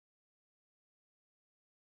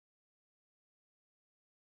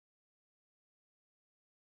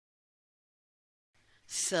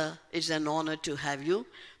Sir, it's an honor to have you.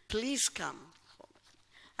 Please come.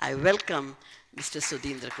 I welcome Mr.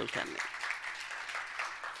 Sudheendra Kulkarni.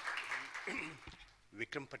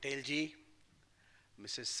 Vikram Patel ji,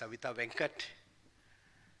 Mrs. Savita Venkat,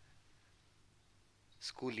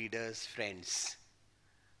 school leaders, friends,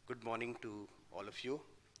 good morning to all of you.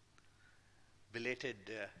 Belated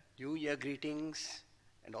New Year greetings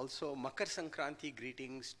and also Makar Sankranti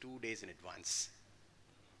greetings 2 days in advance.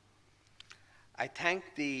 I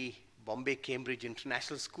thank the Bombay Cambridge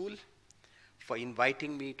International School for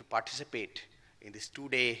inviting me to participate in this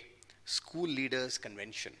 2-day School Leaders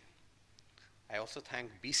Convention. I also thank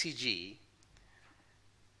BCG,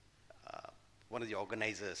 one of the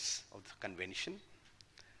organizers of the convention.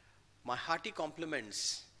 My hearty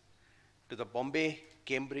compliments to the Bombay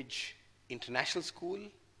Cambridge International School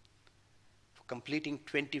for completing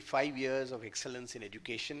 25 years of excellence in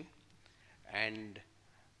education, and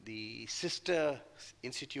the sister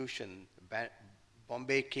institution,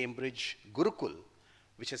 Bombay Cambridge Gurukul,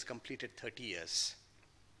 which has completed 30 years.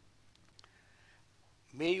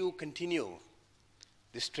 May you continue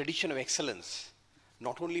this tradition of excellence,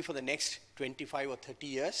 not only for the next 25 or 30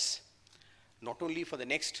 years, not only for the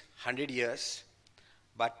next 100 years,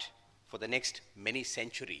 but for the next many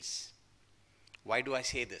centuries. Why do I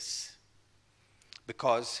say this?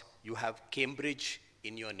 Because you have Cambridge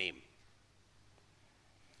in your name.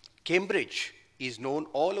 Cambridge is known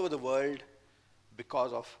all over the world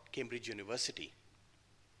because of Cambridge University.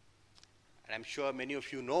 And I'm sure many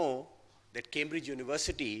of you know that Cambridge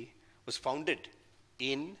University was founded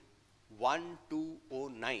in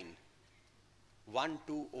 1209.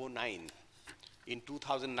 1209. In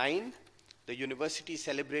 2009, the university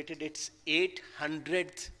celebrated its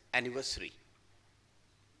 800th anniversary.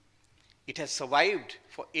 It has survived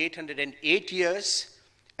for 808 years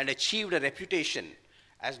and achieved a reputation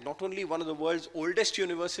as not only one of the world's oldest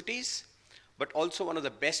universities, but also one of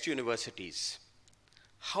the best universities.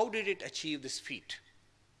 How did it achieve this feat?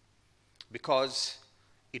 Because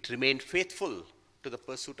it remained faithful to the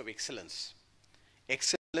pursuit of excellence.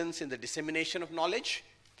 Excellence in the dissemination of knowledge,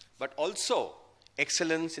 but also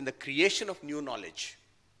excellence in the creation of new knowledge.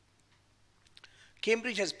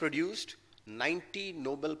 Cambridge has produced 90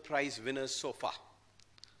 Nobel Prize winners so far,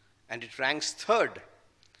 and it ranks third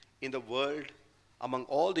in the world among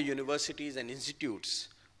all the universities and institutes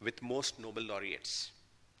with most Nobel laureates,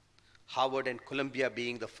 Harvard and Columbia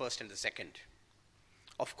being the first and the second.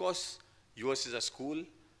 Of course, yours is a school,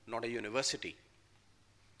 not a university.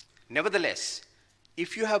 Nevertheless,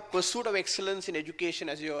 if you have pursuit of excellence in education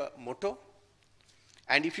as your motto,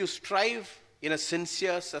 and if you strive in a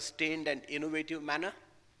sincere, sustained, and innovative manner,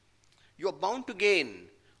 you are bound to gain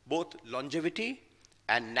both longevity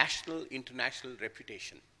and national, international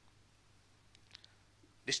reputation.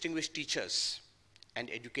 Distinguished teachers and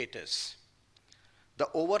educators, the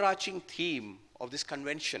overarching theme of this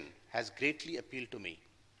convention has greatly appealed to me: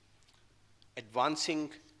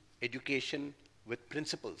 advancing education with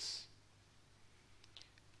principles.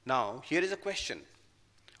 Now, here is a question.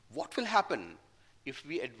 What will happen if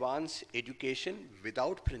we advance education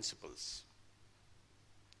without principles?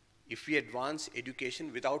 If we advance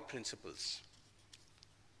education without principles?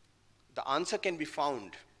 The answer can be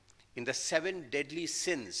found in the 7 deadly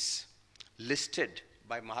sins listed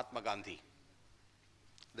by Mahatma Gandhi.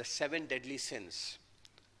 The 7 deadly sins: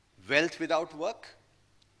 wealth without work,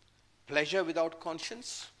 pleasure without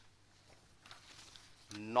conscience,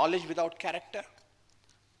 knowledge without character,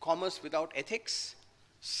 commerce without ethics,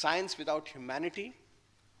 science without humanity,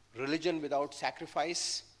 religion without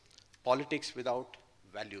sacrifice, politics without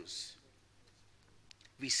values.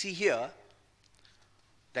 We see here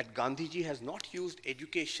that Gandhiji has not used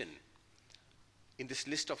education in this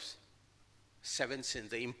list of 7 sins,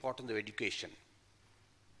 the importance of education.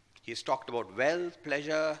 He has talked about wealth,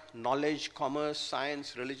 pleasure, knowledge, commerce,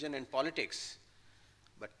 science, religion, and politics,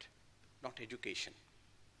 but not education.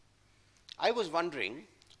 I was wondering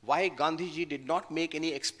why Gandhiji did not make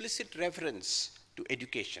any explicit reference to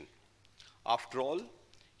education. After all,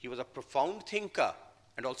 he was a profound thinker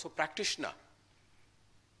and also practitioner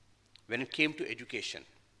when it came to education.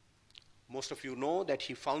 Most of you know that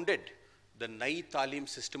he founded the Nai Talim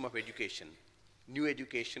system of education, new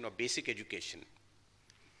education or basic education.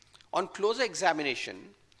 On closer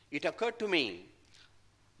examination, it occurred to me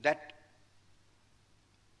that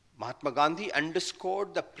Mahatma Gandhi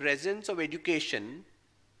underscored the presence of education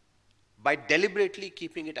by deliberately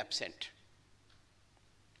keeping it absent.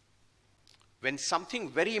 When something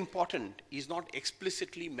very important is not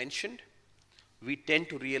explicitly mentioned, we tend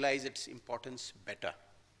to realize its importance better.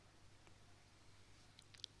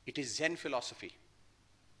 It is Zen philosophy.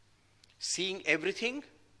 seeing everything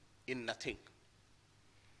in nothing.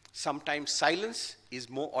 Sometimes silence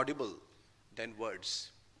is more audible than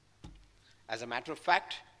words. As a matter of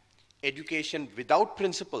fact, education without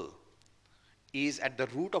principle is at the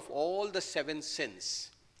root of all the 7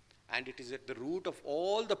 sins, and it is at the root of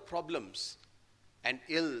all the problems and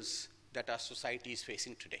ills that our society is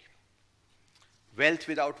facing today. Wealth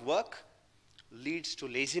without work leads to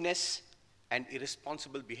laziness and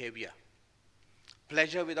irresponsible behavior.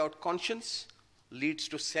 Pleasure without conscience leads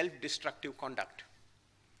to self-destructive conduct.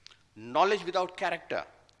 Knowledge without character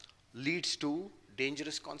leads to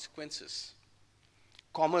dangerous consequences.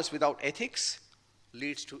 Commerce without ethics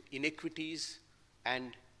leads to inequities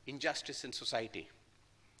and injustice in society.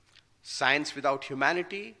 Science without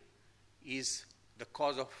humanity is the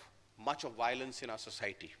cause of much of violence in our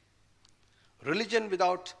society. Religion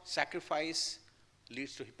without sacrifice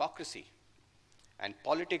leads to hypocrisy. And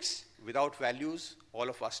politics without values, all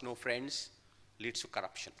of us know, friends, leads to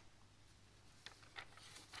corruption.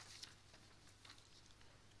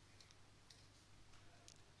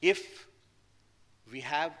 If we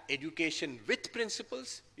have education with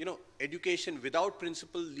principles, education without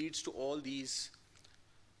principle leads to all these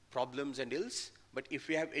problems and ills. But if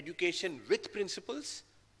we have education with principles,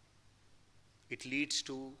 it leads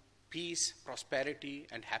to peace, prosperity,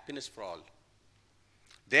 and happiness for all.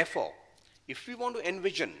 Therefore, if we want to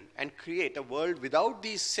envision and create a world without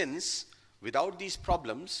these sins, without these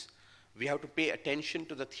problems, we have to pay attention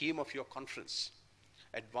to the theme of your conference,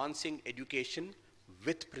 advancing education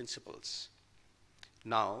with principles.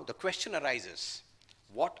 Now, the question arises,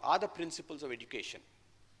 what are the principles of education?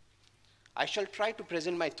 I shall try to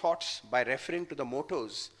present my thoughts by referring to the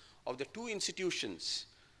mottos of the 2 institutions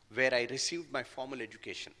where I received my formal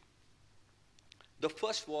education. The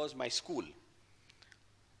first was my school,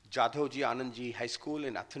 Jadhavji Anandji High School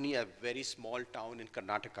in Athani, a very small town in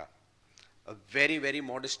Karnataka. A very, very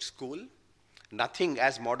modest school, nothing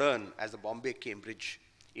as modern as the Bombay Cambridge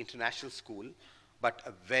International School, but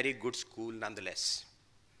a very good school nonetheless.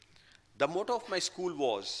 The motto of my school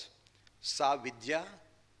was, Sa Vidya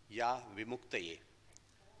Ya Vimuktaye.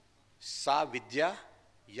 Sa Vidya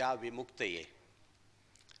Ya Vimuktaye.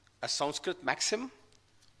 A Sanskrit maxim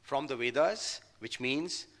from the Vedas, which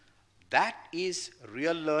means that is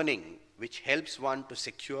real learning which helps one to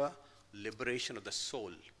secure liberation of the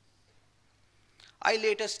soul. I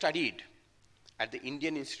later studied at the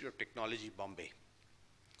Indian Institute of Technology, Bombay.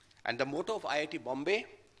 And the motto of IIT Bombay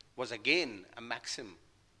was again a maxim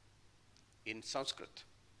in Sanskrit.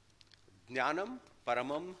 Jnanam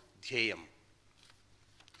Paramam Dhyayam.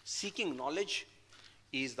 Seeking knowledge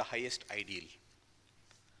is the highest ideal.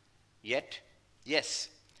 Yet, yes,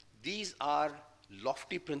 these are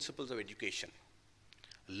lofty principles of education.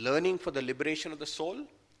 Learning for the liberation of the soul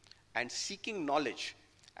and seeking knowledge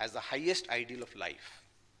as the highest ideal of life.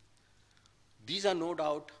 These are no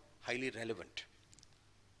doubt highly relevant.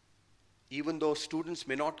 Even though students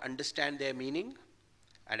may not understand their meaning,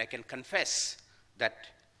 and I can confess that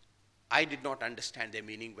I did not understand their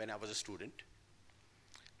meaning when I was a student,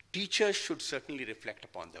 teachers should certainly reflect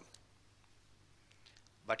upon them.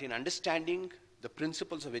 But in understanding the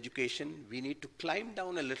principles of education, we need to climb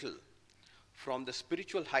down a little from the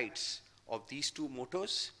spiritual heights of these 2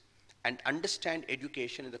 mottos and understand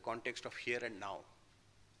education in the context of here and now.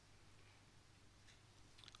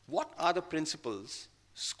 What are the principles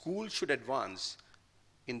schools should advance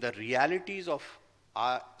in the realities of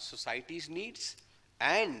our society's needs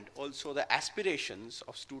and also the aspirations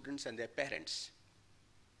of students and their parents?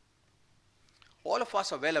 All of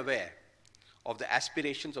us are well aware of the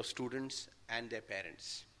aspirations of students and their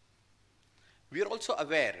parents. We are also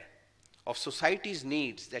aware of society's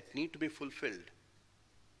needs that need to be fulfilled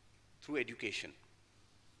through education.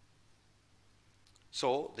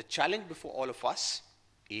 So the challenge before all of us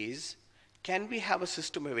is, can we have a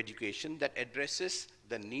system of education that addresses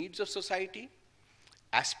the needs of society,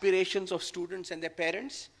 aspirations of students and their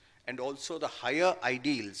parents, and also the higher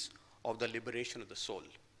ideals of the liberation of the soul?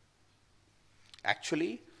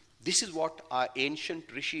 Actually, this is what our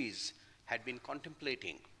ancient rishis had been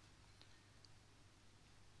contemplating.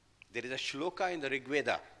 There is a shloka in the Rig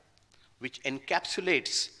Veda which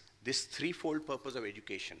encapsulates this threefold purpose of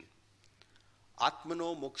education.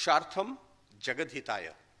 Atmano mokshartham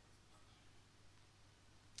jagadhitaya.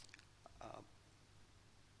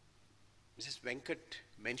 Mrs. Venkat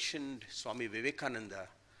mentioned Swami Vivekananda,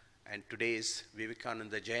 and today is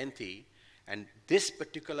Vivekananda Jayanti, and this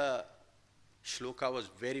particular shloka was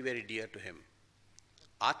very, very dear to him.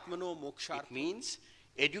 Atmano mokshartham means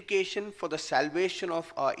education for the salvation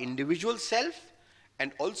of our individual self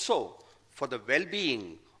and also for the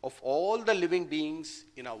well-being of all the living beings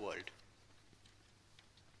in our world.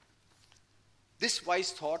 This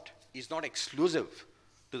wise thought is not exclusive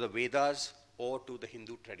to the Vedas or to the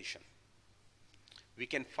Hindu tradition. We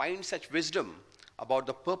can find such wisdom about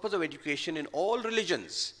the purpose of education in all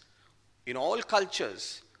religions, in all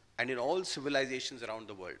cultures, and in all civilizations around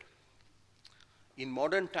the world. In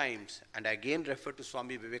modern times, and I again refer to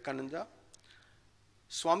Swami Vivekananda,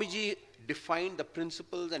 Swamiji defined the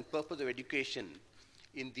principles and purpose of education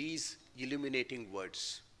in these illuminating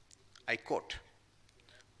words. I quote,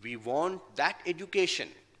 "We want that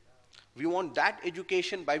education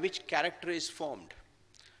by which character is formed,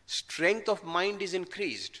 strength of mind is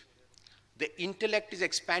increased, the intellect is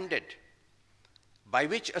expanded, by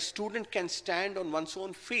which a student can stand on one's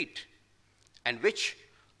own feet, and which,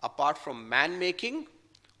 apart from man-making,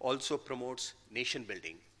 also promotes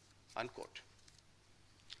nation-building." Unquote.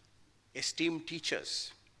 Esteemed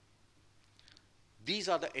teachers, these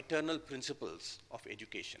are the eternal principles of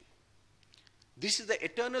education. This is the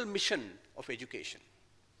eternal mission of education.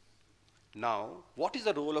 Now, what is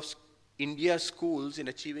the role of India's schools in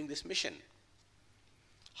achieving this mission?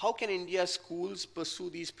 How can India's schools pursue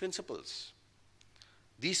these principles?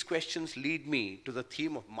 These questions lead me to the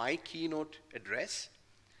theme of my keynote address,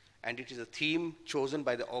 and it is a theme chosen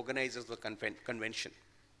by the organizers of the convention.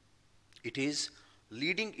 It is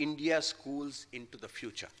leading India's schools into the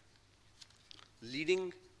future.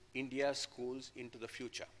 Leading India's schools into the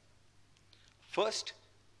future. First,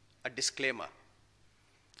 a disclaimer.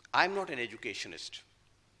 I'm not an educationist.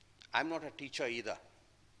 I'm not a teacher either.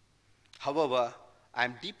 However,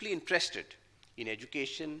 I'm deeply interested in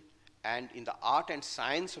education and in the art and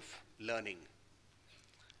science of learning.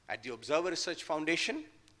 At the Observer Research Foundation,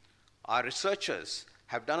 our researchers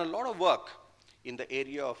have done a lot of work in the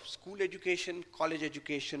area of school education, college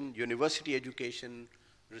education, university education,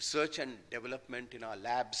 research and development in our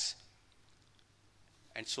labs,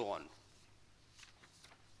 and so on.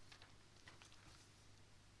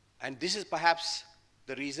 And this is perhaps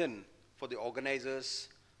the reason for the organizers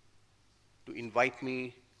to invite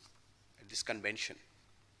me at this convention.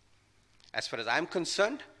 As far as I'm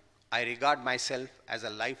concerned, I regard myself as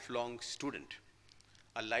a lifelong student,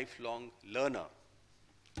 a lifelong learner.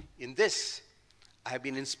 In this, I have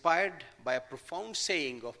been inspired by a profound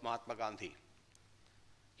saying of Mahatma Gandhi.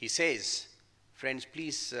 He says, friends,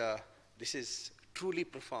 please, this is truly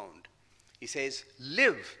profound. He says,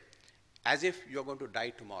 live as if you're going to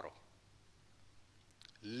die tomorrow.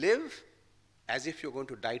 Live as if you're going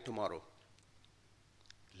to die tomorrow.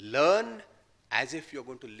 Learn as if you're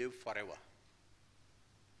going to live forever.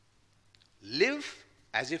 Live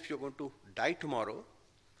as if you're going to die tomorrow.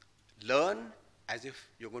 Learn as if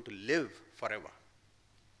you're going to live forever.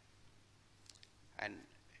 And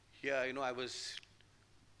here, I was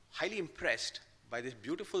highly impressed by this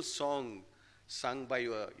beautiful song sung by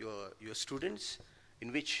your students,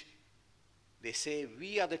 in which they say,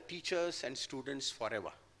 "We are the teachers and students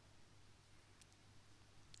forever."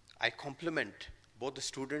 I compliment both the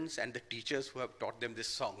students and the teachers who have taught them this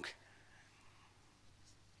song.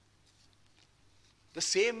 The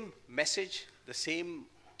same message, the same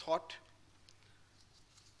thought,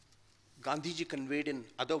 Gandhiji conveyed in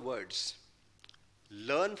other words.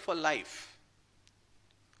 Learn for life.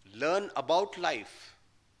 Learn about life.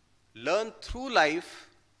 Learn through life,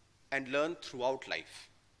 and learn throughout life.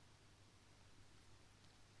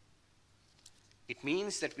 It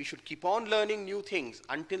means that we should keep on learning new things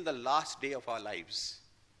until the last day of our lives.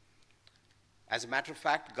 As a matter of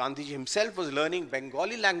fact, Gandhiji himself was learning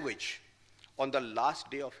Bengali language on the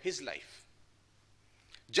last day of his life.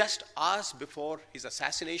 Just hours before his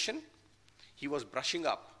assassination, he was brushing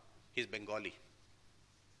up his Bengali.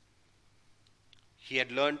 He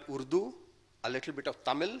had learned Urdu, a little bit of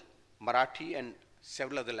Tamil, Marathi, and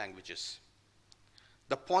several other languages.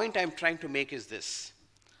 The point I'm trying to make is this.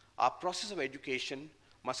 Our process of education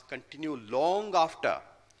must continue long after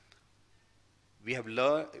we have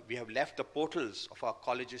left the portals of our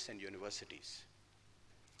colleges and universities.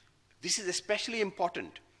 This is especially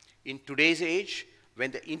important in today's age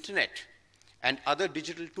when the internet and other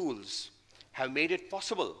digital tools have made it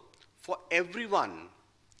possible for everyone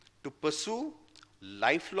to pursue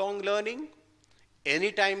lifelong learning,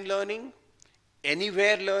 anytime learning,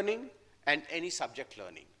 anywhere learning, and any subject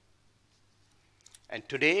learning. And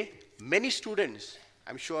today, many students,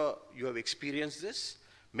 I'm sure you have experienced this,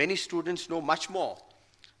 many students know much more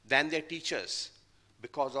than their teachers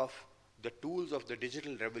because of the tools of the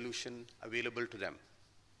digital revolution available to them.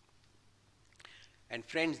 And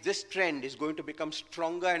friends, this trend is going to become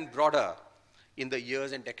stronger and broader in the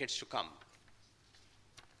years and decades to come.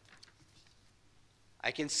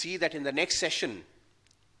 I can see that in the next session,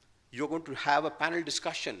 you're going to have a panel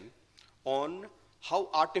discussion on how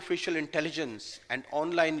artificial intelligence and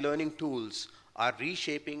online learning tools are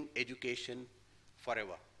reshaping education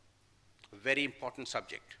forever. A very important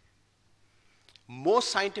subject. More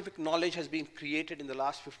scientific knowledge has been created in the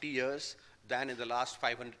last 50 years than in the last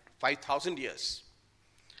 5,000 years.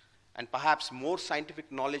 And perhaps more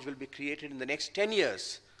scientific knowledge will be created in the next 10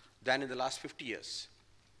 years than in the last 50 years.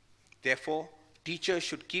 Therefore, teachers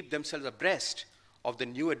should keep themselves abreast of the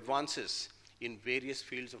new advances in various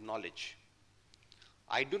fields of knowledge.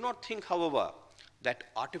 I do not think, however, that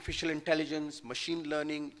artificial intelligence, machine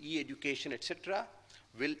learning, e-education, etc.,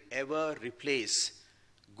 will ever replace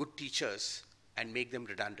good teachers and make them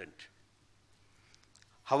redundant.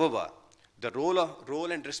 However, the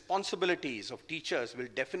role and responsibilities of teachers will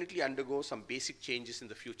definitely undergo some basic changes in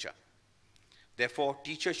the future. Therefore,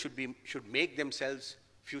 teachers should make themselves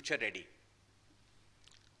future ready.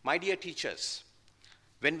 My dear teachers,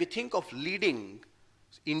 when we think of leading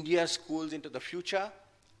India's schools into the future,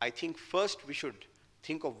 I think first we should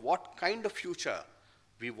think of what kind of future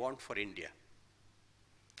we want for India.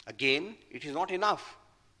 Again, it is not enough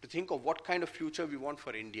to think of what kind of future we want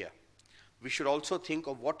for India. We should also think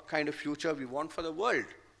of what kind of future we want for the world.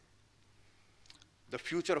 The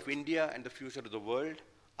future of India and the future of the world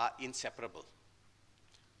are inseparable.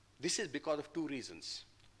 This is because of two reasons.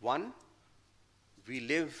 One, we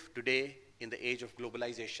live today in the age of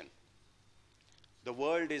globalization. The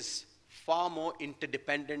world is far more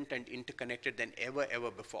interdependent and interconnected than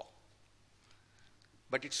ever before.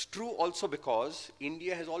 But it's true also because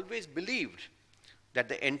India has always believed that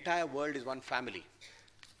the entire world is one family,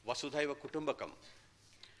 Vasudhaiva Kutumbakam.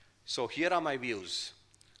 So here are my views.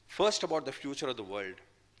 First about the future of the world,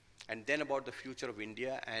 and then about the future of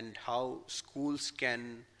India and how schools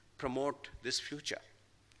can promote this future.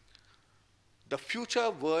 The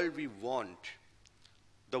future world we want,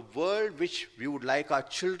 the world which we would like our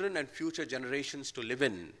children and future generations to live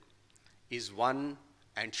in, is one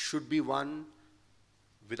and should be one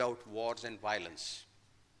without wars and violence.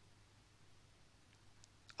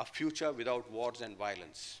 A future without wars and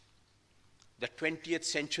violence. The 20th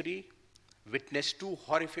century witnessed two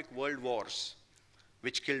horrific world wars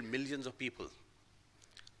which killed millions of people.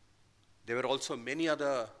 There were also many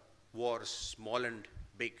other wars, small and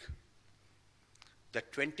big. The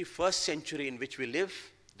 21st century in which we live,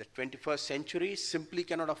 the 21st century simply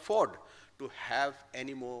cannot afford to have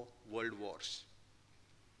any more world wars.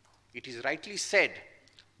 It is rightly said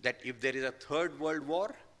that if there is a third world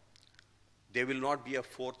war, there will not be a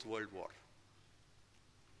fourth world war.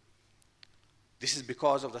 This is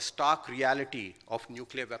because of the stark reality of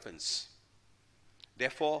nuclear weapons.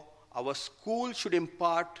 Therefore, our school should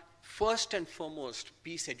impart first and foremost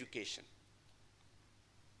peace education.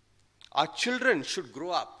 Our children should grow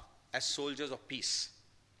up as soldiers of peace.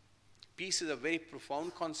 Peace is a very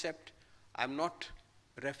profound concept. I'm not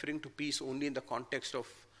referring to peace only in the context of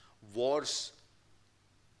wars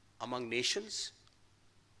among nations.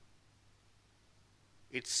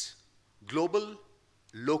 It's global,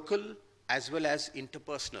 local, as well as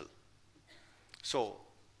interpersonal. So,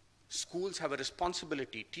 schools have a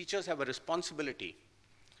responsibility, teachers have a responsibility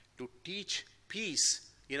to teach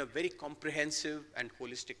peace in a very comprehensive and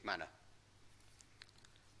holistic manner.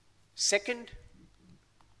 Second,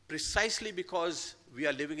 precisely because we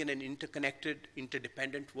are living in an interconnected,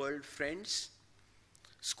 interdependent world, friends,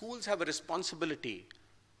 schools have a responsibility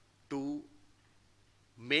to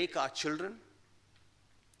make our children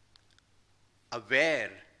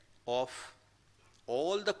aware of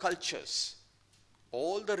all the cultures,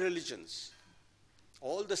 all the religions,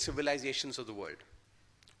 all the civilizations of the world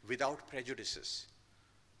without prejudices.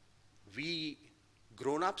 We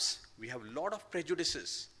grown-ups, we have a lot of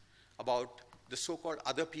prejudices about the so-called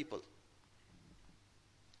other people.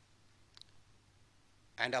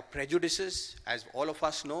 And our prejudices, as all of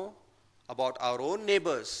us know, about our own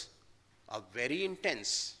neighbors are very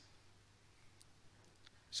intense.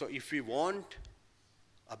 So if we want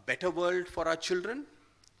a better world for our children,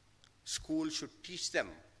 school should teach them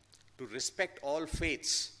to respect all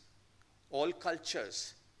faiths, all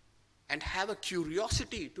cultures, and have a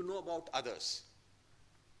curiosity to know about others.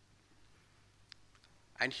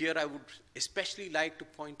 And here I would especially like to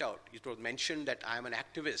point out, it was mentioned that I am an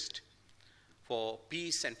activist for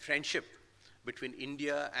peace and friendship between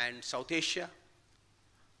India and South Asia.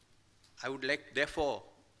 I would like, therefore,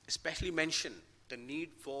 especially mention the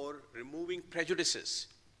need for removing prejudices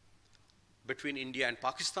between India and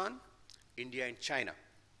Pakistan, India and China.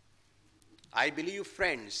 I believe,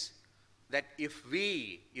 friends, that if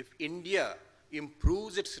India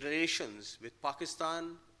improves its relations with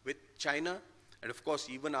Pakistan, with China, and of course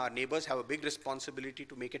even our neighbors have a big responsibility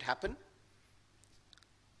to make it happen,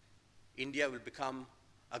 India will become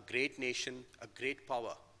a great nation, a great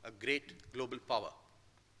power, a great global power.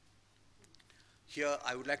 Here,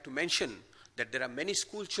 I would like to mention that there are many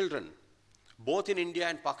school children, both in India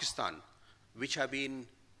and Pakistan, which have been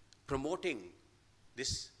promoting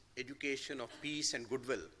this education of peace and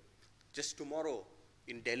goodwill. Just tomorrow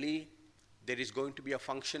in Delhi, there is going to be a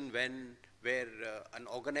function where an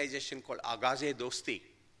organization called Agaz-e-Dosti,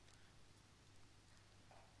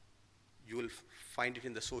 you will find it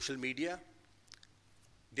in the social media,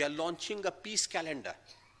 they are launching a peace calendar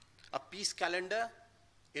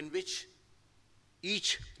in which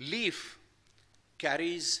each leaf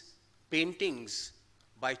carries paintings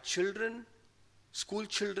by children, school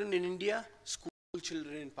children in India, school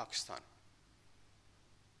children in Pakistan.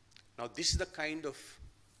 Now, this is the kind of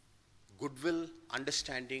goodwill,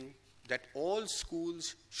 understanding that all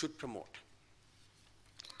schools should promote.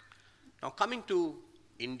 Now, coming to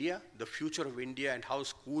India, the future of India and how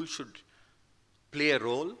schools should play a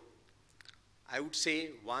role, I would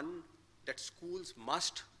say, one, that schools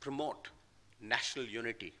must promote national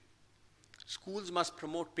unity. Schools must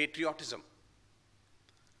promote patriotism.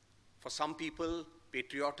 For some people,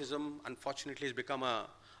 patriotism, unfortunately, has become a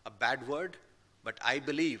bad word, but I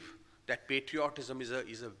believe that patriotism is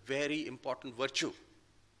a very important virtue.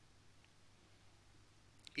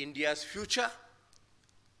 India's future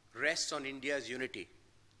rests on India's unity.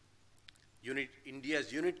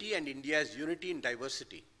 India's unity and India's unity in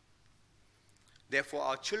diversity. Therefore,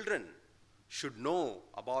 our children should know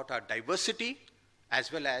about our diversity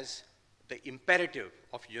as well as the imperative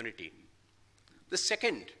of unity. The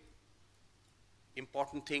second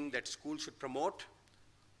important thing that schools should promote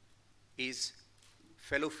is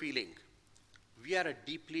fellow feeling. We are a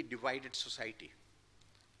deeply divided society,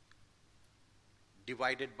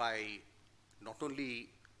 divided by not only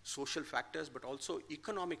social factors but also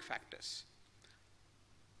economic factors.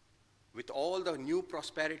 With all the new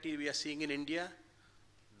prosperity we are seeing in India,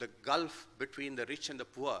 the gulf between the rich and the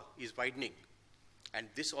poor is widening. And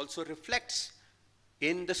this also reflects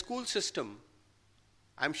in the school system.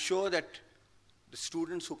 I'm sure that the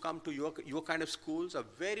students who come to your kind of schools are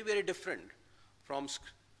very, very different from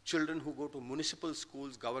children who go to municipal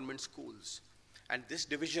schools, government schools. And this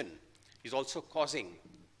division is also causing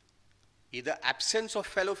either absence of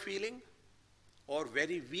fellow feeling or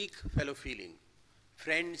very weak fellow feeling.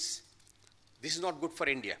 Friends, this is not good for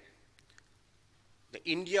India. The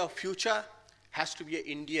India of future has to be an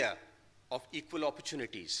India of equal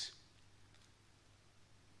opportunities.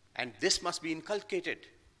 And this must be inculcated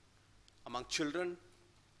among children,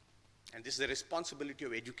 and this is the responsibility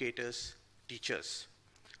of educators, teachers.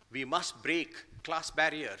 We must break class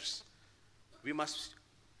barriers. We must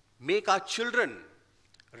make our children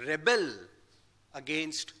rebel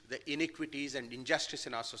against the inequities and injustice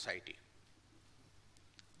in our society.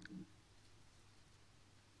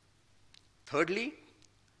 Thirdly,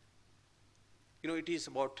 it is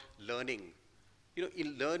about learning.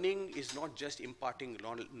 Learning is not just imparting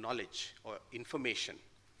knowledge or information.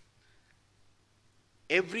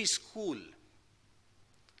 Every school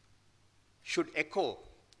should echo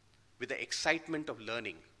with the excitement of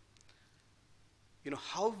learning.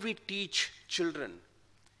 How we teach children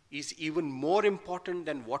is even more important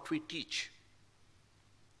than what we teach.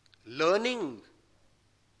 Learning,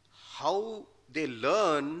 how they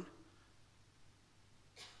learn,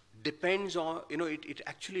 depends on, it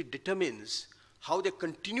actually determines how they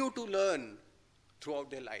continue to learn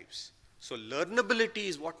throughout their lives. So learnability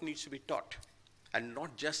is what needs to be taught, and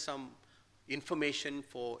not just some information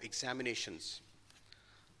for examinations.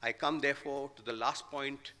 I come therefore to the last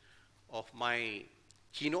point of my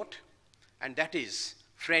keynote, and that is,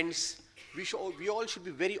 friends, we all should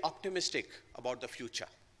be very optimistic about the future.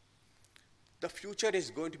 The future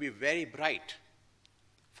is going to be very bright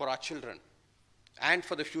for our children and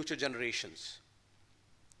for the future generations.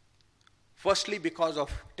 Firstly, because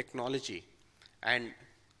of technology, and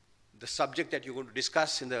the subject that you're going to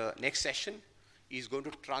discuss in the next session is going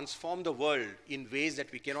to transform the world in ways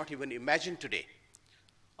that we cannot even imagine today.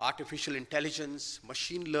 Artificial intelligence,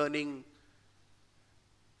 machine learning,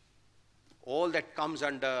 all that comes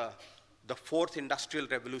under the fourth industrial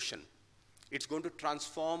revolution. It's going to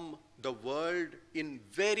transform the world in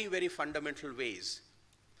very, very fundamental ways.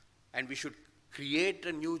 And we should create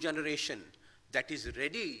a new generation that is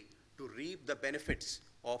ready to reap the benefits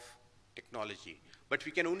of technology. But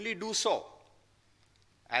we can only do so,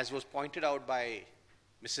 as was pointed out by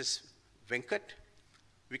Mrs. Venkat,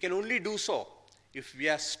 we can only do so if we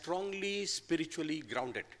are strongly spiritually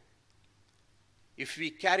grounded. If we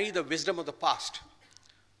carry the wisdom of the past,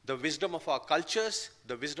 the wisdom of our cultures,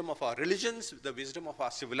 the wisdom of our religions, the wisdom of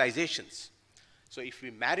our civilizations. So if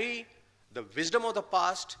we marry the wisdom of the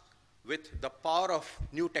past with the power of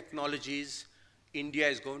new technologies, India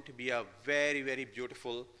is going to be a very, very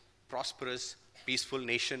beautiful, prosperous, peaceful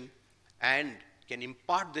nation and can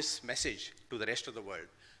impart this message to the rest of the world.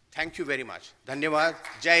 Thank you very much. Dhanyavad.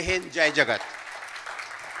 Jai Hind, Jai Jagat.